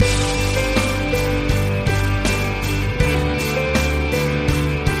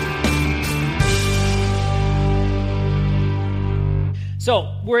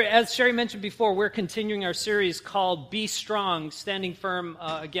As Sherry mentioned before, we're continuing our series called Be Strong, Standing Firm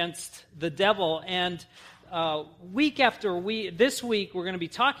Against the Devil. And week after week, this week, we're going to be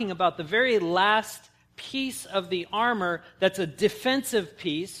talking about the very last piece of the armor that's a defensive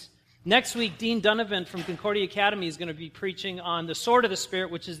piece. Next week, Dean Donovan from Concordia Academy is going to be preaching on the sword of the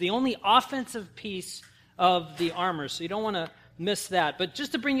Spirit, which is the only offensive piece of the armor. So you don't want to miss that. But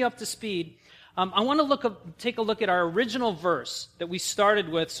just to bring you up to speed, I want to take a look at our original verse that we started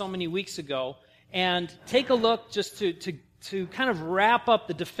with so many weeks ago, and take a look just to kind of wrap up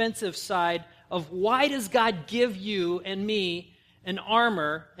the defensive side of why does God give you and me an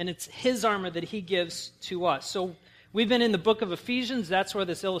armor, and it's His armor that He gives to us. So we've been in the book of Ephesians. That's where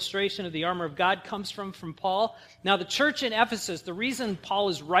this illustration of the armor of God comes from Paul. Now, the church in Ephesus, the reason Paul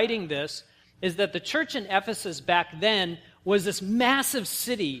is writing this is that the church in Ephesus back then was this massive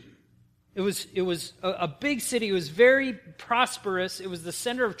city. It was a big city. It was very prosperous. It was the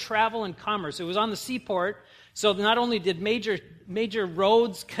center of travel and commerce. It was on the seaport. So not only did major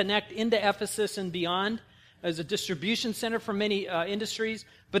roads connect into Ephesus and beyond as a distribution center for many industries,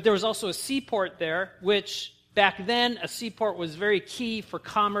 but there was also a seaport there, which back then a seaport was very key for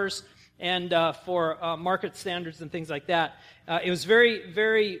commerce and for market standards and things like that. It was very,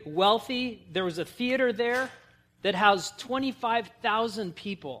 very wealthy. There was a theater there that housed 25,000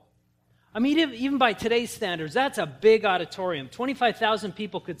 people. I mean, even by today's standards, that's a big auditorium. 25,000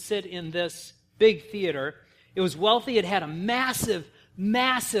 people could sit in this big theater. It was wealthy. It had a massive,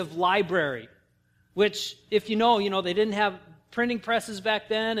 massive library, which, if you know, they didn't have printing presses back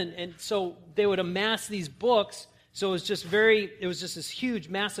then, and so they would amass these books. So it was just this huge,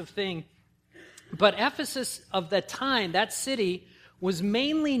 massive thing. But Ephesus of that time, that city, was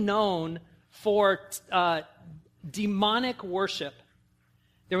mainly known for demonic worship.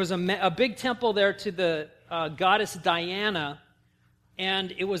 There was a big temple there to the goddess Diana,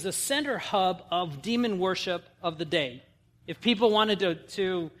 and it was a center hub of demon worship of the day. If people wanted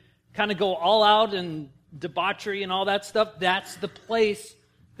to kind of go all out and debauchery and all that stuff, that's the place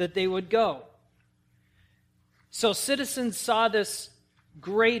that they would go. So citizens saw this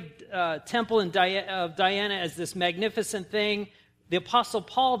great temple of Diana as this magnificent thing. The Apostle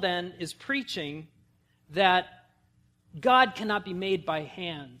Paul then is preaching that God cannot be made by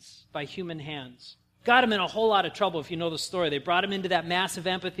hands, by human hands. Got him in a whole lot of trouble if you know the story. They brought him into that massive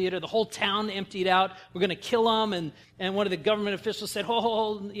amphitheater. The whole town emptied out. We're going to kill him. And one of the government officials said,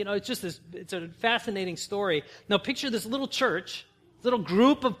 it's a fascinating story. Now picture this little church, little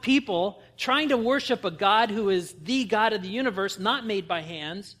group of people trying to worship a God who is the God of the universe, not made by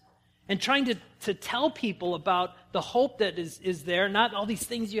hands, and trying to tell people about the hope that is there, not all these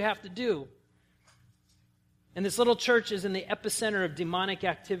things you have to do. And this little church is in the epicenter of demonic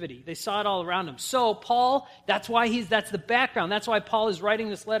activity. They saw it all around him. So Paul, that's the background. That's why Paul is writing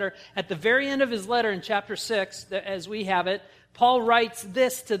this letter. At the very end of his letter in chapter 6, as we have it, Paul writes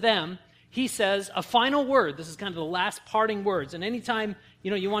this to them. He says, a final word. This is kind of the last parting words. And anytime,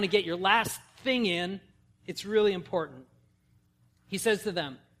 you want to get your last thing in, it's really important. He says to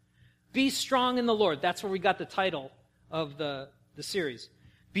them, be strong in the Lord. That's where we got the title of the series.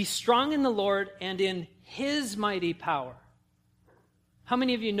 Be strong in the Lord and in His mighty power. How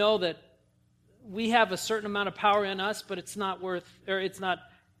many of you know that we have a certain amount of power in us, but it's not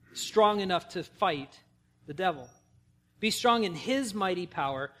strong enough to fight the devil? Be strong in His mighty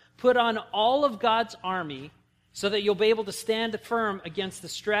power. Put on all of God's army so that you'll be able to stand firm against the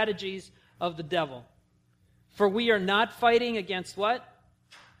strategies of the devil. For we are not fighting against what?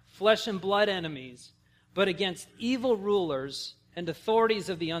 Flesh and blood enemies, but against evil rulers and authorities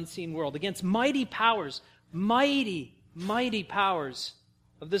of the unseen world, against mighty powers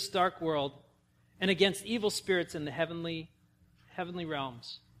of this dark world, and against evil spirits in the heavenly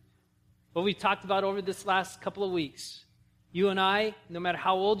realms. What we've talked about over this last couple of weeks, you and I, no matter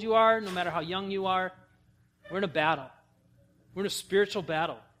how old you are, no matter how young you are, we're in a battle. We're in a spiritual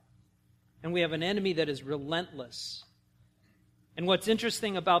battle. And we have an enemy that is relentless. And what's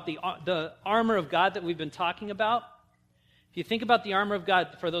interesting about the armor of God that we've been talking about, if you think about the armor of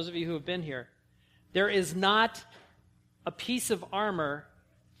God, for those of you who have been here, there is not a piece of armor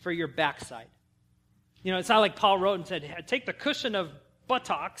for your backside. It's not like Paul wrote and said, take the cushion of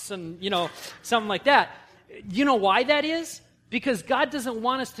buttocks and, something like that. You know why that is? Because God doesn't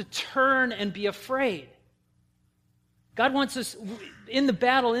want us to turn and be afraid. God wants us, in the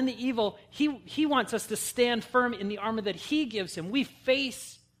battle, in the evil, He wants us to stand firm in the armor that He gives Him. We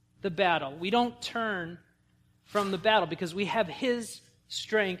face the battle. We don't turn from the battle because we have His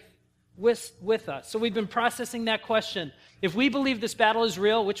strength with us. So we've been processing that question. If we believe this battle is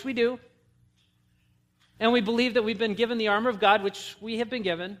real, which we do, and we believe that we've been given the armor of God, which we have been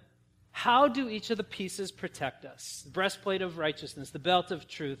given, how do each of the pieces protect us? The breastplate of righteousness, the belt of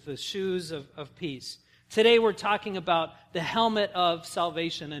truth, the shoes of peace. Today we're talking about the helmet of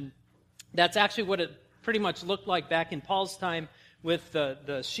salvation, and that's actually what it pretty much looked like back in Paul's time with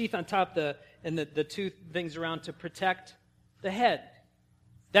the sheath on top and the two things around to protect the head.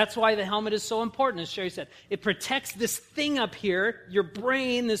 That's why the helmet is so important, as Sherry said. It protects this thing up here, your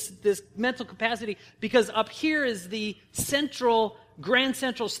brain, this mental capacity, because up here is the grand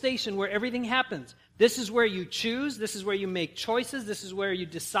central station where everything happens. This is where you choose. This is where you make choices. This is where you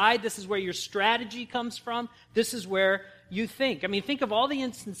decide. This is where your strategy comes from. This is where you think. I mean, think of all the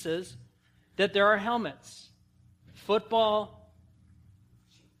instances that there are helmets. Football,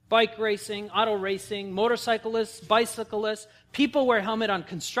 bike racing, auto racing, motorcyclists, bicyclists. People wear helmet on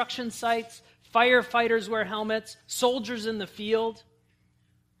construction sites. Firefighters wear helmets. Soldiers in the field.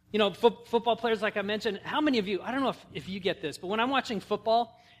 You know, football players, like I mentioned. How many of you, I don't know if you get this, but when I'm watching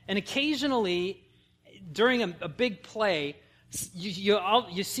football, and occasionally during a big play,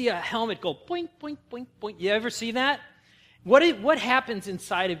 you see a helmet go boink, boink, boink, boink. You ever see that? What happens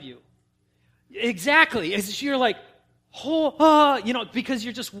inside of you? Exactly. You're like, because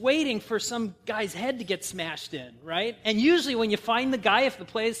you're just waiting for some guy's head to get smashed in, right? And usually when you find the guy, if the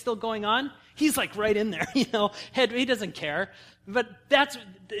play is still going on, he's like right in there, he doesn't care. But that's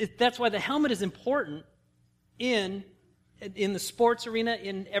why the helmet is important in the sports arena,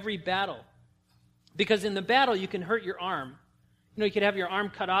 in every battle. Because in the battle, you can hurt your arm. You could have your arm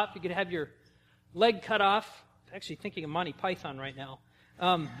cut off. You could have your leg cut off. I'm actually thinking of Monty Python right now.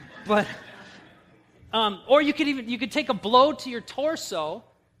 Or you could take a blow to your torso,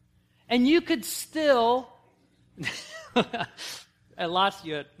 and you could still, I lost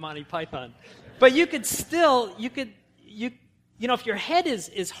you at Monty Python, but you could still, if your head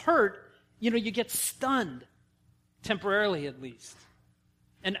is hurt, you get stunned, temporarily at least.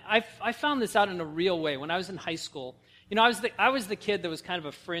 And I found this out in a real way. When I was in high school, I was the kid that was kind of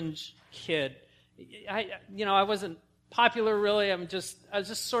a fringe kid. I wasn't popular really. I was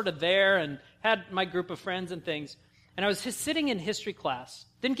just sort of there and had my group of friends and things. And I was just sitting in history class.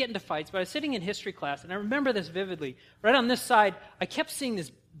 Didn't get into fights, but I was sitting in history class, and I remember this vividly. Right on this side, I kept seeing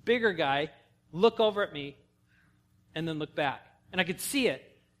this bigger guy look over at me and then look back. And I could see it.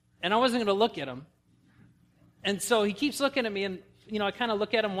 And I wasn't going to look at him. And so he keeps looking at me, and I kind of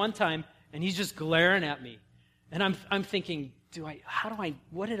look at him one time, and he's just glaring at me. And I'm thinking,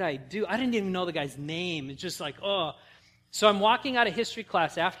 what did I do? I didn't even know the guy's name. It's just like, oh. So I'm walking out of history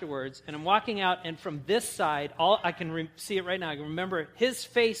class afterwards, and I'm walking out, and from this side, I can see it right now. I can remember his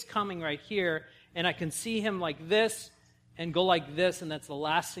face coming right here, and I can see him like this and go like this, and that's the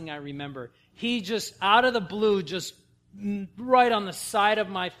last thing I remember. He just, out of the blue, just right on the side of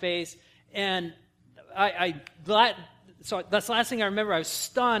my face, and so that's the last thing I remember. I was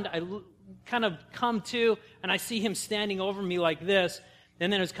stunned. I kind of come to, and I see him standing over me like this.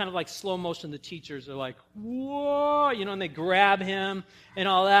 And then it was kind of like slow motion. The teachers are like, whoa, and they grab him and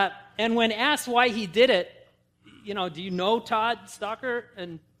all that. And when asked why he did it, do you know Todd Stalker?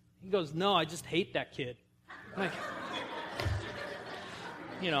 And he goes, no, I just hate that kid. I'm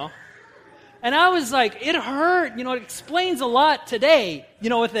like, And I was like, it hurt. It explains a lot today,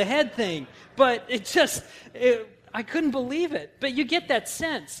 with the head thing. But I couldn't believe it. But you get that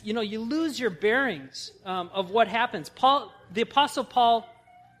sense. You lose your bearings of what happens. The Apostle Paul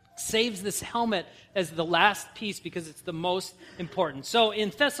saves this helmet as the last piece because it's the most important. So in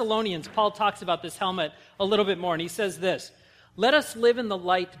Thessalonians, Paul talks about this helmet a little bit more, and he says this: "Let us live in the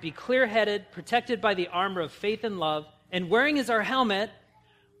light, be clear-headed, protected by the armor of faith and love, and wearing as our helmet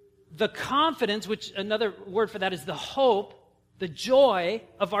the confidence," which another word for that is the hope, the joy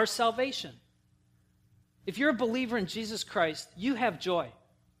of our salvation. If you're a believer in Jesus Christ, you have joy.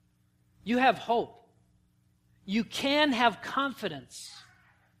 You have hope. You can have confidence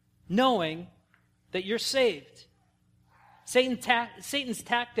knowing that you're saved. Satan's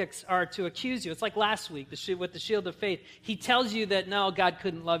tactics are to accuse you. It's like last week with the shield of faith. He tells you that, no, God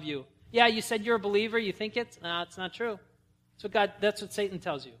couldn't love you. Yeah, you said you're a believer. You think it's? No, it's not true. That's what Satan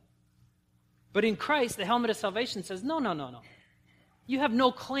tells you. But in Christ, the helmet of salvation says, no. You have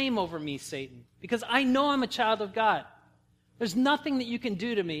no claim over me, Satan, because I know I'm a child of God. There's nothing that you can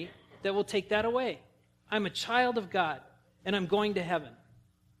do to me that will take that away. I'm a child of God, and I'm going to heaven.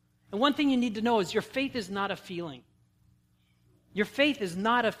 And one thing you need to know is your faith is not a feeling. Your faith is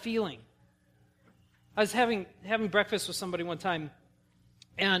not a feeling. I was having breakfast with somebody one time,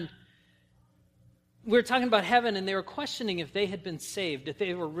 and we were talking about heaven, and they were questioning if they had been saved, if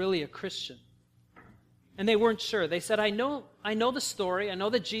they were really a Christian. And they weren't sure. They said, I know the story. I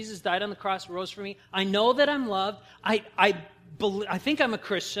know that Jesus died on the cross, rose for me. I know that I'm loved. I think I'm a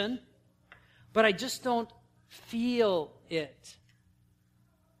Christian, but I just don't feel it.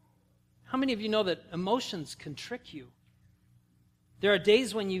 How many of you know that emotions can trick you? There are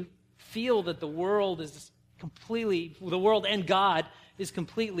days when you feel that the world and God is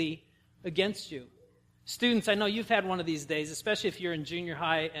completely against you. Students, I know you've had one of these days, especially if you're in junior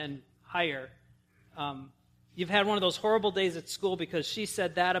high and higher. You've had one of those horrible days at school because she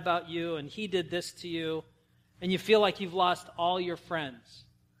said that about you and he did this to you, and you feel like you've lost all your friends.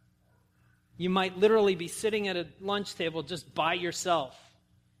 You might literally be sitting at a lunch table just by yourself.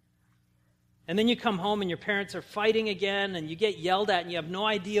 And then you come home and your parents are fighting again and you get yelled at and you have no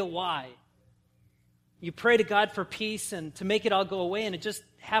idea why. You pray to God for peace and to make it all go away, and it just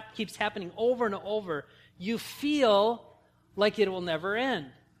keeps happening over and over. You feel like it will never end.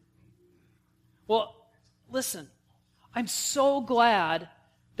 Well, listen, I'm so glad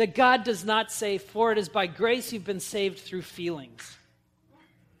that God does not say, for it is by grace you've been saved through feelings.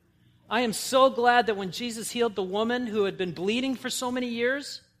 I am so glad that when Jesus healed the woman who had been bleeding for so many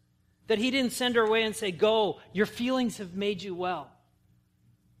years, that he didn't send her away and say, go, your feelings have made you well.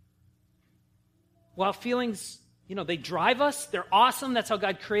 While feelings, they drive us, they're awesome, that's how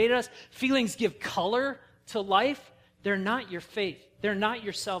God created us. Feelings give color to life. They're not your faith. They're not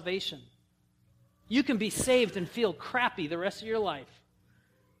your salvation. You can be saved and feel crappy the rest of your life,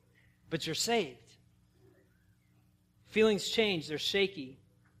 but you're saved. Feelings change, they're shaky.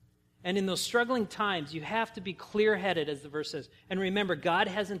 And in those struggling times, you have to be clear-headed, as the verse says. And remember, God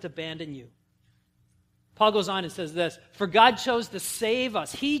hasn't abandoned you. Paul goes on and says this, for God chose to save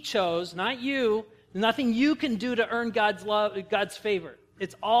us. He chose, not you. Nothing you can do to earn God's love, God's favor.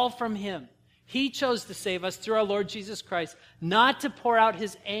 It's all from him. He chose to save us through our Lord Jesus Christ, not to pour out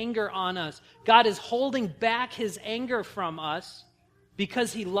his anger on us. God is holding back his anger from us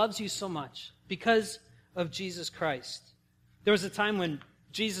because he loves you so much, because of Jesus Christ. There was a time when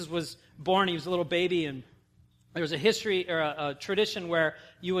Jesus was born, he was a little baby, and there was a history or a tradition where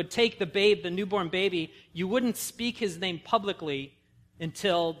you would take the newborn baby, you wouldn't speak his name publicly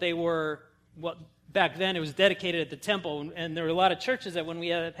until they were, back then it was dedicated at the temple, and there were a lot of churches that when we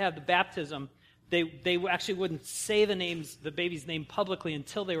had the baptism, they actually wouldn't say the baby's name publicly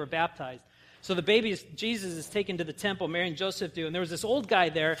until they were baptized. So Jesus is taken to the temple, Mary and Joseph do, and there was this old guy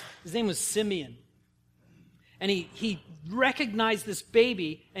there, his name was Simeon. And he recognized this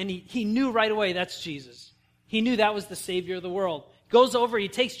baby, and he knew right away that's Jesus. He knew that was the Savior of the world. Goes over, he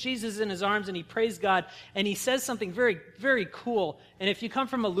takes Jesus in his arms, and he prays God, and he says something very, very cool. And if you come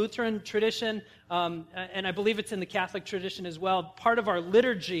from a Lutheran tradition, and I believe it's in the Catholic tradition as well, part of our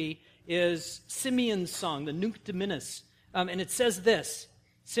liturgy is Simeon's song, the Nunc Dimittis. And it says this.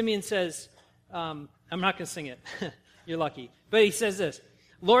 Simeon says, I'm not going to sing it. You're lucky. But he says this,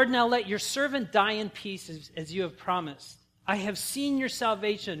 Lord, now let your servant die in peace as you have promised. I have seen your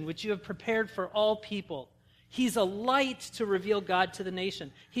salvation, which you have prepared for all people. He's a light to reveal God to the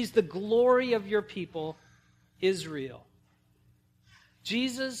nation. He's the glory of your people, Israel.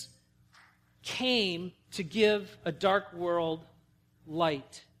 Jesus came to give a dark world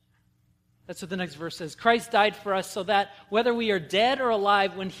light. That's what the next verse says. Christ died for us so that whether we are dead or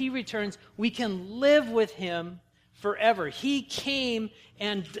alive, when he returns, we can live with him forever. He came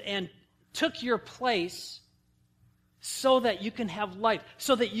and took your place so that you can have life,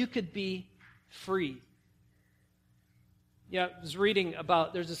 so that you could be free. Yeah, I was reading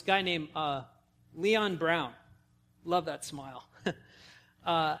about, there's this guy named Leon Brown. Love that smile.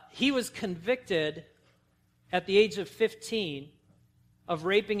 He was convicted at the age of 15 of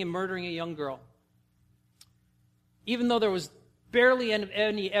raping and murdering a young girl. Even though there was barely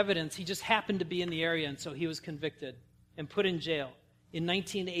any evidence, he just happened to be in the area, and so he was convicted and put in jail in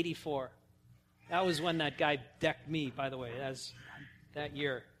 1984. That was when that guy decked me, by the way, as that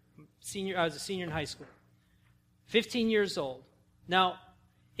year. I was a senior in high school. 15 years old. Now,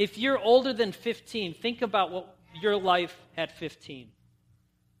 if you're older than 15, think about your life at 15.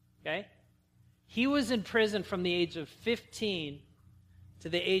 Okay? He was in prison from the age of 15 to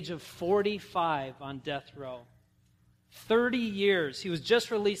the age of 45 on death row. 30 years. He was just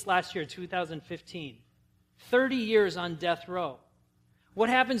released last year, 2015. 30 years on death row. What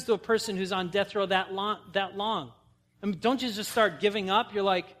happens to a person who's on death row that long? I mean, don't you just start giving up? You're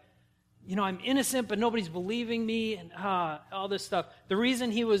like, I'm innocent, but nobody's believing me, and all this stuff. The reason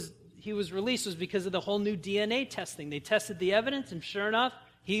he was released was because of the whole new DNA testing. They tested the evidence, and sure enough,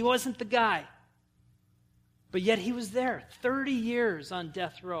 he wasn't the guy. But yet he was there, 30 years on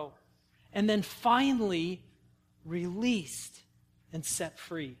death row, and then finally released and set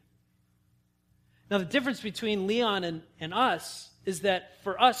free. Now, the difference between Leon and us is that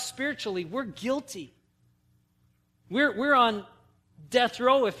for us spiritually, we're guilty. We're on death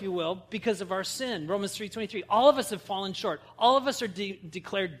row, if you will, because of our sin. Romans 3:23. All of us have fallen short. All of us are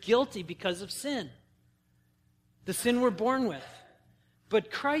declared guilty because of sin. The sin we're born with. But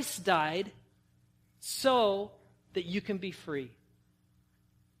Christ died so that you can be free.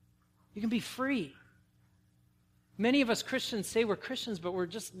 You can be free. Many of us Christians say we're Christians, but we're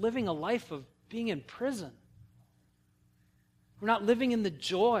just living a life of being in prison. We're not living in the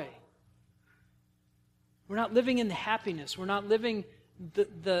joy. We're not living in the happiness. We're not living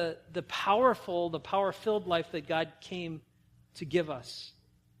the power-filled life that God came to give us.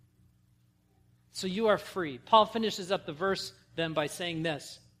 So you are free. Paul finishes up the verse then by saying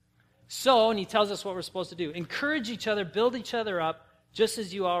this. So, and he tells us what we're supposed to do. Encourage each other, build each other up, just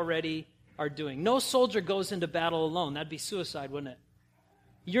as you already are doing. No soldier goes into battle alone. That'd be suicide, wouldn't it?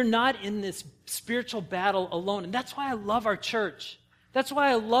 You're not in this spiritual battle alone. And that's why I love our church. That's why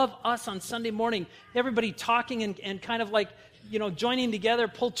I love us on Sunday morning. Everybody talking and kind of like, joining together,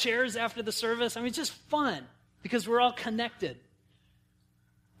 pull chairs after the service. I mean, it's just fun because we're all connected.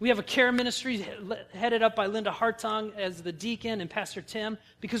 We have a care ministry headed up by Linda Hartong as the deacon and Pastor Tim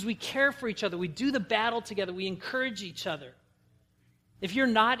because we care for each other. We do the battle together. We encourage each other. If you're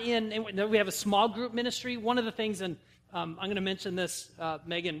not in, we have a small group ministry. One of the things, and I'm going to mention this,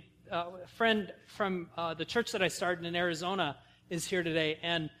 Megan, a friend from the church that I started in Arizona is here today.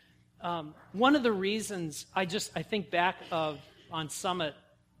 And one of the reasons I think back on Summit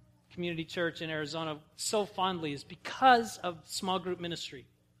Community Church in Arizona so fondly is because of small group ministry.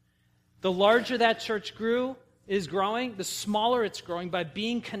 The larger that church is growing, the smaller it's growing by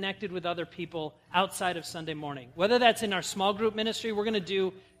being connected with other people outside of Sunday morning. Whether that's in our small group ministry, we're going to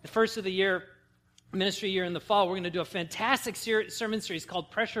do the first of the year, ministry year in the fall, we're going to do a fantastic sermon series called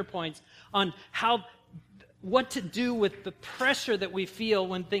Pressure Points on what to do with the pressure that we feel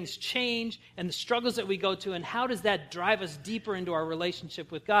when things change and the struggles that we go to, and how does that drive us deeper into our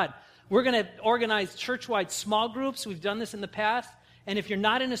relationship with God. We're going to organize church-wide small groups. We've done this in the past. And if you're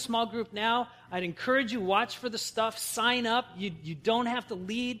not in a small group now, I'd encourage you, watch for the stuff, sign up. You don't have to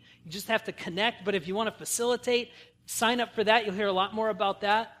lead, you just have to connect. But if you want to facilitate, sign up for that. You'll hear a lot more about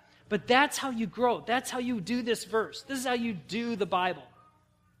that. But that's how you grow. That's how you do this verse. This is how you do the Bible,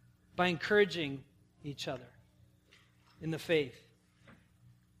 by encouraging each other in the faith.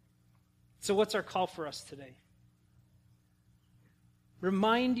 So what's our call for us today?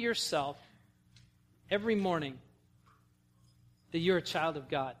 Remind yourself every morning that you're a child of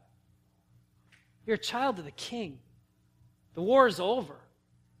God. You're a child of the King. The war is over.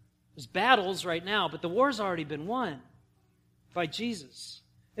 There's battles right now, but the war's already been won by Jesus.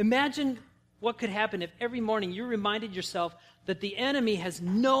 Imagine what could happen if every morning you reminded yourself that the enemy has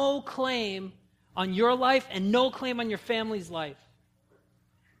no claim on your life and no claim on your family's life.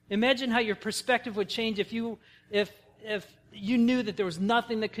 Imagine how your perspective would change if you knew that there was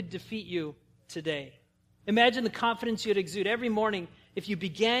nothing that could defeat you today. Imagine the confidence you'd exude every morning if you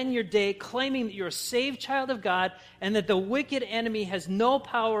began your day claiming that you're a saved child of God and that the wicked enemy has no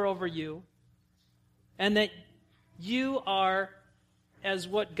power over you, and that you are, as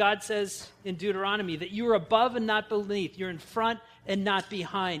what God says in Deuteronomy, that you are above and not beneath. You're in front and not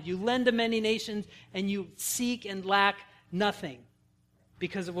behind. You lend to many nations and you seek and lack nothing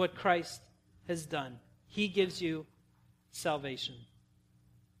because of what Christ has done. He gives you salvation.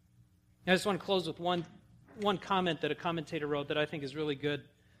 I just want to close with one comment that a commentator wrote that I think is really good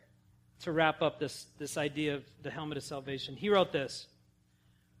to wrap up this idea of the helmet of salvation. He wrote this: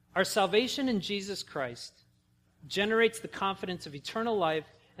 our salvation in Jesus Christ generates the confidence of eternal life,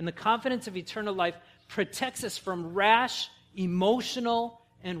 and the confidence of eternal life protects us from rash, emotional,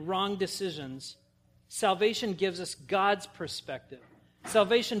 and wrong decisions. Salvation gives us God's perspective.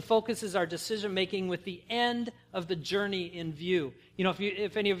 Salvation focuses our decision-making with the end of the journey in view. You know,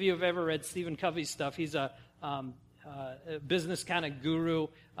 if any of you have ever read Stephen Covey's stuff, he's a business kind of guru,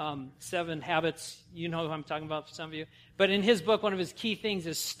 7 Habits. You know who I'm talking about for some of you. But in his book, one of his key things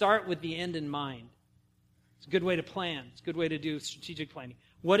is start with the end in mind. It's a good way to plan. It's a good way to do strategic planning.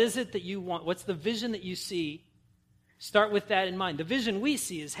 What is it that you want? What's the vision that you see? Start with that in mind. The vision we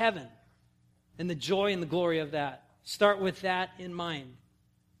see is heaven and the joy and the glory of that. Start with that in mind.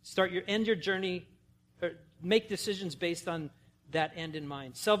 End your journey, or make decisions based on that end in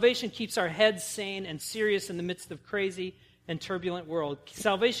mind. Salvation keeps our heads sane and serious in the midst of crazy and turbulent world.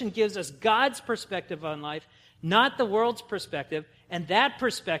 Salvation gives us God's perspective on life, not the world's perspective, and that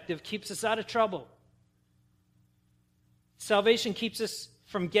perspective keeps us out of trouble. Salvation keeps us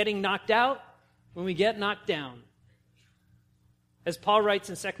from getting knocked out when we get knocked down. As Paul writes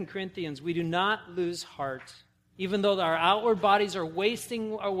in 2 Corinthians, we do not lose heart. Even though our outward bodies are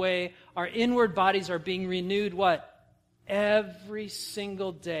wasting away, our inward bodies are being renewed, what? Every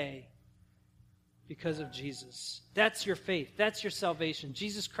single day because of Jesus. That's your faith. That's your salvation.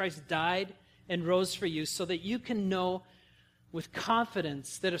 Jesus Christ died and rose for you so that you can know with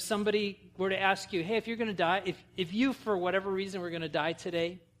confidence that if somebody were to ask you, hey, if you're going to die, if you, for whatever reason, were going to die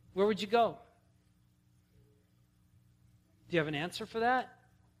today, where would you go? Do you have an answer for that?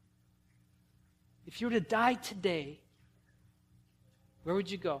 If you were to die today, where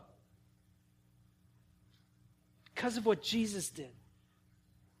would you go? Because of what Jesus did,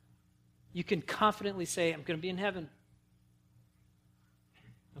 you can confidently say, I'm going to be in heaven.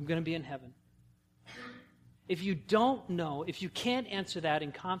 I'm going to be in heaven. If you don't know, if you can't answer that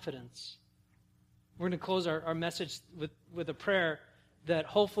in confidence, we're going to close our message with a prayer that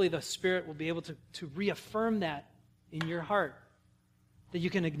hopefully the Spirit will be able to reaffirm that in your heart. That you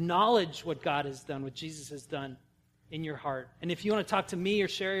can acknowledge what God has done, what Jesus has done in your heart. And if you want to talk to me or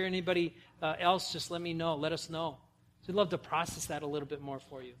Sherry or anybody else, just let me know. Let us know. So we'd love to process that a little bit more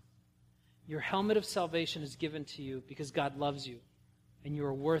for you. Your helmet of salvation is given to you because God loves you, and you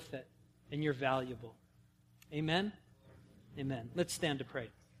are worth it, and you're valuable. Amen? Amen. Let's stand to pray.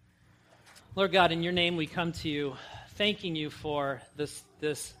 Lord God, in your name we come to you, thanking you for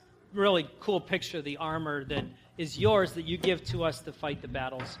this really cool picture of the armor that is yours that you give to us to fight the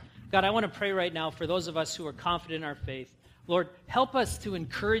battles. God, I want to pray right now for those of us who are confident in our faith. Lord, help us to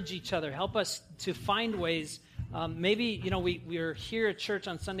encourage each other. Help us to find ways. Maybe, we are here at church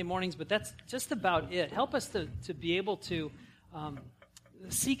on Sunday mornings, but that's just about it. Help us to be able to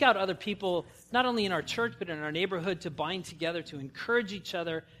seek out other people, not only in our church, but in our neighborhood, to bind together, to encourage each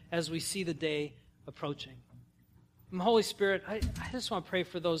other as we see the day approaching. And Holy Spirit, I just want to pray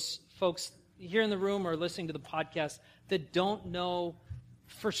for those folks here in the room or listening to the podcast that don't know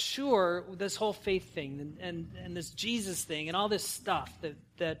for sure this whole faith thing and this Jesus thing and all this stuff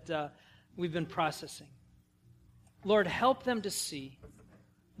that we've been processing. Lord, help them to see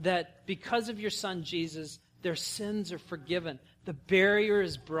that because of your Son Jesus, their sins are forgiven. The barrier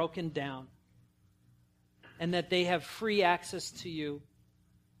is broken down. And that they have free access to you,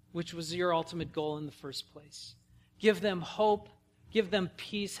 which was your ultimate goal in the first place. Give them hope. Give them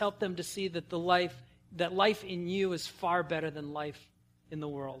peace. Help them to see that life in you is far better than life in the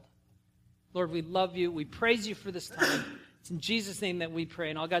world. Lord, we love you. We praise you for this time. It's in Jesus' name that we pray.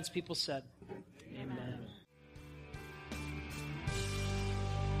 And all God's people said,